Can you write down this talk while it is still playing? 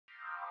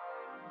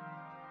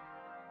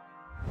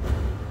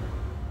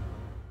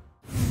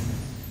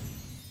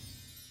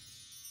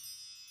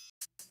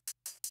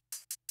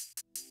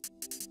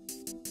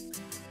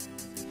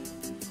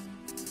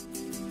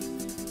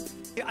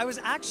I was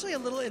actually a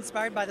little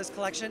inspired by this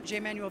collection. J.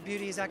 Manuel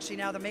Beauty is actually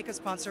now the makeup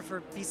sponsor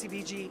for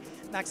BCBG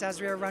Max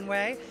Azria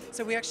runway.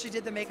 So we actually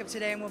did the makeup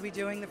today and we'll be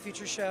doing the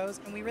future shows.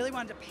 And we really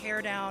wanted to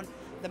pare down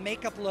the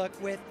makeup look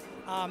with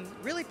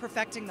really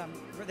perfecting them.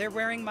 They're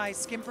wearing my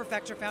Skin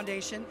Perfector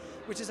foundation,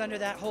 which is under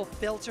that whole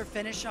filter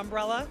finish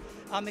umbrella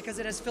because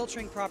it has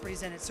filtering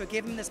properties in it. So it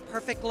gave them this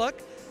perfect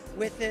look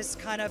with this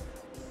kind of,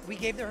 we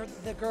gave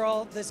the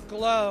girl this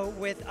glow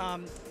with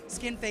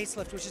skin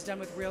facelift, which is done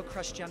with real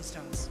crushed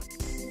gemstones.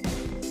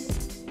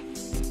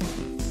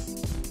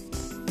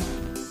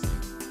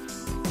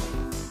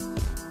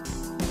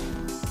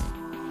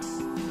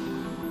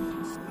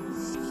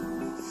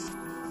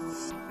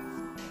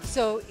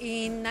 So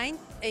in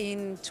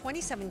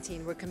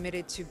 2017, we're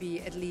committed to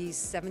be at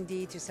least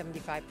 70 to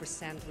 75%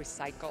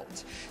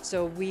 recycled.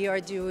 So we are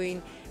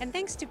doing, and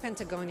thanks to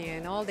Patagonia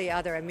and all the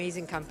other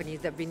amazing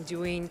companies that have been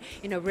doing,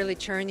 really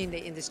turning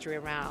the industry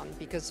around,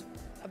 because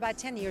about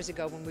 10 years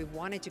ago when we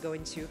wanted to go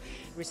into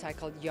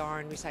recycled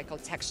yarn,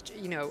 recycled texture,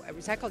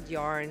 recycled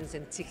yarns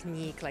and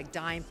technique like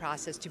dyeing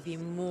process to be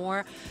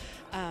more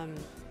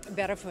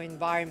better for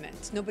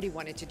environment. Nobody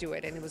wanted to do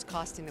it and it was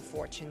costing a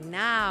fortune.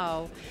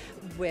 Now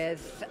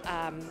with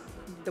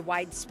the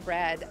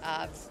widespread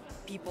of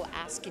people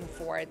asking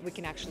for it, we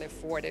can actually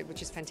afford it,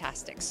 which is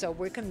fantastic. So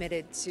we're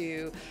committed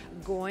to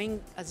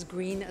going as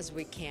green as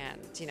we can.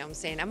 You know what I'm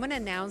saying? I'm going to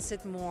announce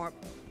it more.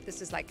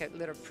 This is like a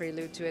little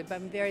prelude to it, but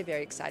I'm very,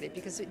 very excited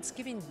because it's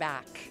giving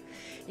back.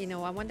 I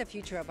want the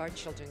future of our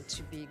children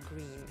to be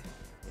green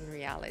in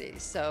reality.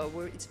 So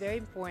it's very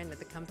important that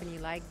the company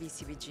like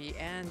BCBG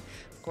and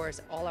of course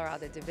all our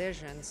other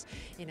divisions,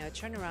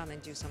 turn around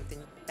and do something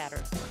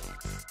better.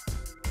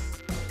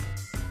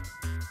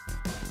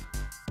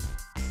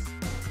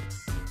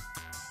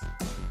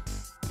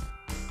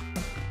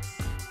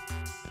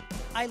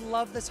 I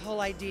love this whole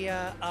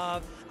idea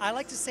of, I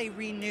like to say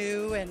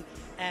renew and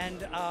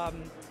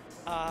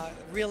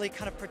really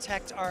kind of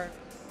protect our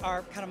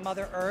kind of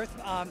Mother Earth.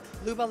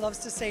 Luba loves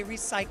to say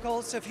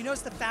recycle. So if you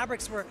notice, the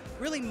fabrics were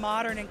really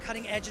modern and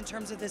cutting edge in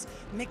terms of this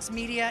mixed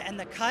media and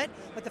the cut,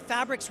 but the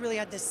fabrics really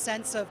had this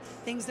sense of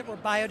things that were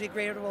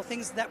biodegradable,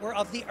 things that were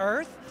of the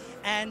earth.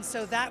 And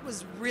so that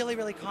was really,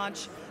 really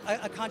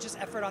a conscious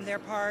effort on their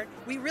part.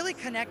 We really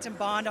connect and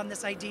bond on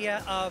this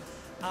idea of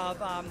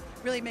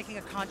really making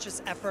a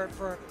conscious effort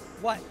for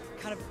what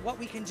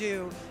we can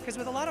do, because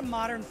with a lot of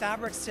modern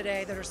fabrics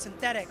today that are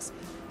synthetics,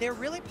 they're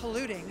really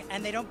polluting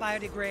and they don't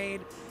biodegrade,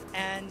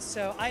 and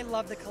so I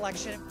love the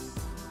collection.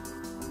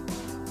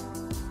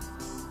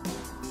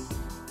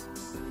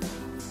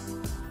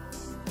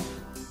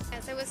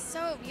 Yes, it was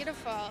so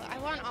beautiful. I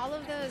want all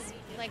of those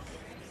like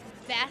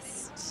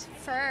vest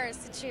fur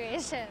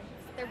situations.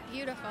 They're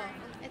beautiful.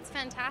 It's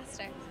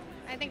fantastic.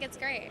 I think it's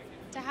great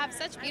to have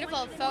such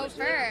beautiful faux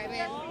fur. I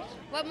mean,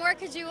 what more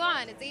could you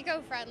want? It's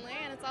eco-friendly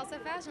and it's also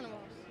fashionable.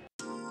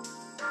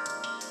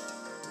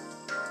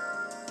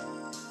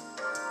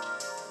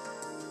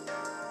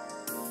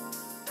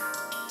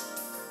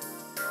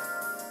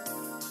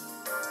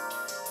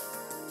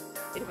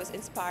 It was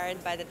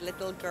inspired by that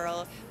little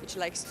girl which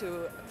likes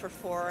to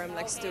perform,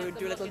 likes to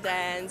do a little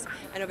dance,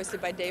 and obviously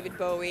by David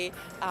Bowie.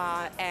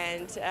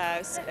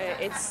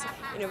 It's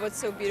what's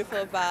so beautiful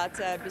about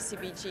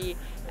BCBG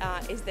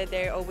is that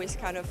they always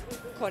kind of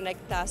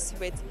connect us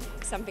with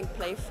something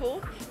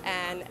playful,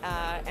 and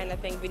I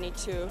think we need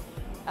to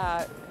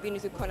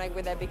connect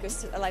with that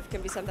because life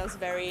can be sometimes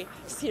very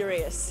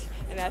serious,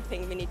 and I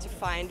think we need to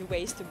find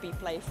ways to be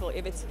playful,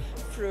 if it's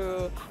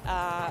through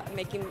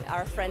making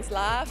our friends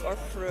laugh or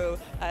through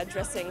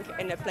dressing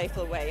in a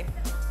playful way.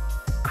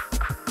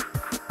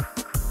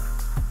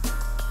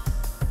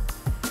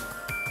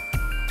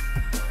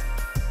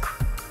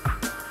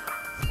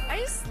 I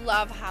just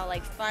love how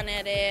fun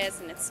it is,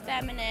 and it's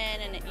feminine,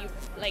 and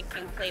you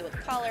can play with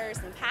colors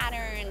and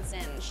patterns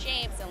and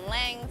shapes and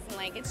lengths,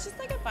 and it's just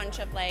a bunch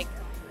of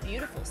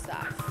beautiful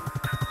stuff.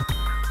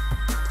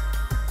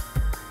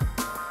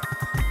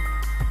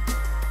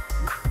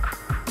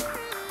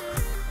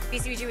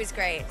 BCBG was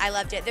great. I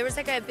loved it. There was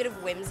a bit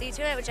of whimsy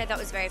to it, which I thought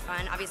was very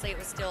fun. Obviously, it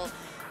was still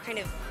kind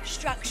of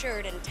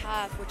structured and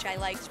tough, which I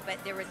liked,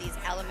 but there were these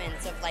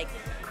elements of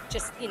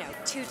just,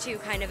 tutu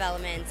kind of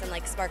elements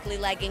and sparkly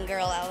legging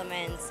girl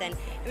elements, and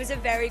it was a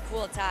very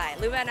cool tie.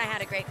 Luba and I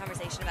had a great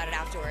conversation about it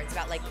afterwards,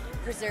 about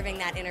preserving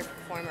that inner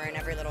performer in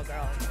every little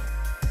girl.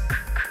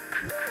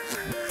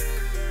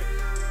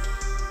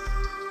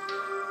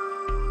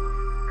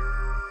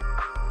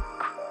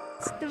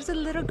 There was a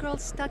little girl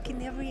stuck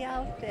in every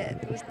outfit.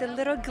 It was the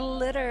little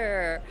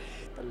glitter,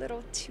 the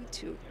little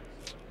tutu.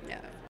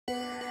 Yeah.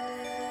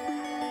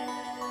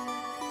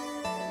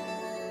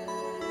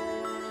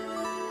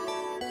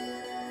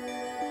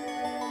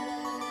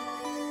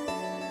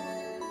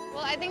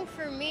 Well, I think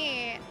for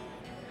me,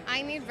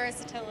 I need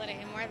versatility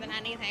more than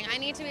anything. I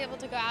need to be able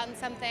to go out in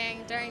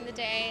something during the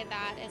day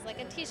that is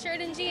a t-shirt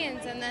and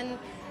jeans, and then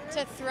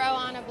to throw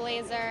on a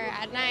blazer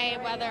at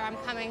night, whether I'm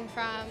coming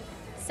from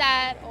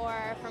set or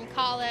from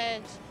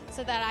college.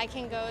 so that I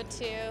can go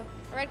to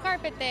a red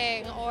carpet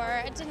thing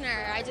or a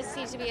dinner. I just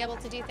need to be able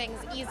to do things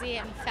easy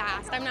and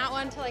fast. I'm not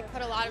one to like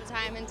put a lot of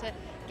time into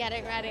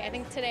getting ready. I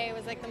think today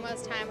was like the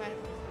most time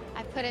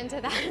I put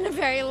into that in a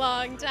very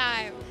long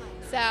time.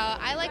 So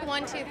I like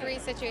 1, 2, 3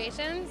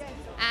 situations,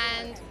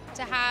 and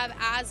to have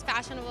as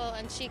fashionable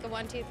and chic a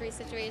 1, 2, 3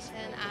 situation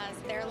as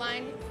their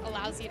line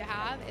allows you to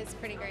have is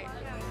pretty great.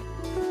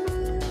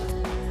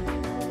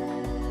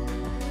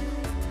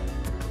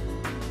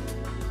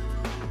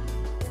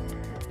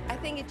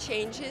 I think it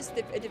changes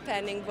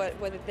depending what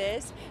it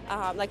is.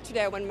 Like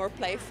today I went more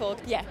playful.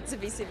 Yeah, it's a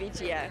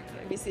BCBG, yeah,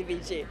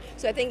 BCBG.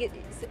 So I think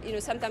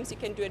sometimes you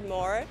can do it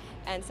more,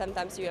 and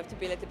sometimes you have to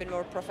be a little bit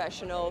more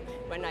professional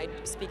when I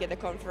speak at the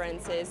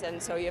conferences,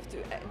 and so you have to,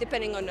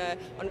 depending on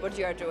what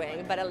you are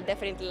doing. But I'll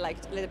definitely like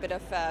a little bit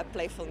of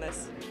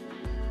playfulness.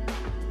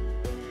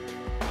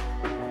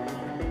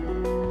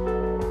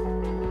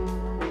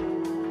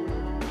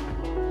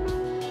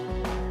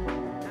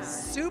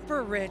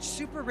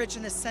 Super rich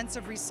in the sense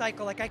of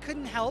recycle. Like I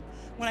couldn't help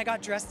when I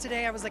got dressed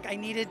today. I was like, I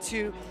needed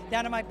to,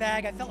 down in my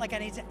bag, I felt like I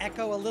needed to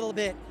echo a little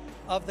bit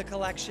of the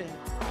collection.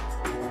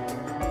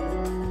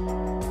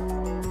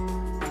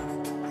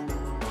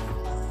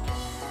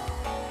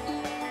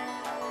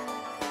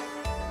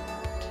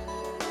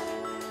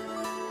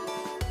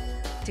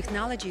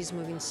 Technology is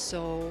moving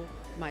so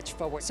much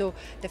forward. So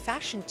the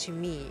fashion, to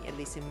me, at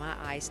least in my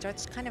eyes,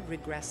 starts kind of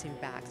regressing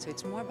back. So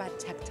it's more about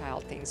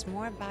tactile things,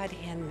 more about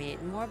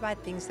handmade, more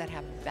about things that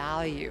have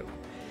value.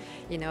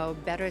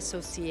 Better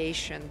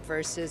association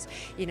versus,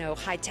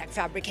 high-tech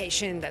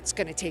fabrication that's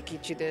going to take you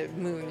to the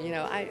moon.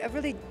 I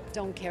really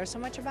don't care so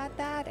much about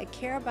that. I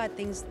care about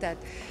things that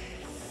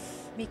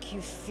make you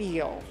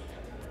feel,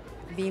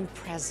 being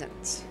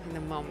present in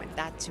the moment.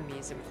 That, to me,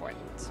 is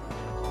important.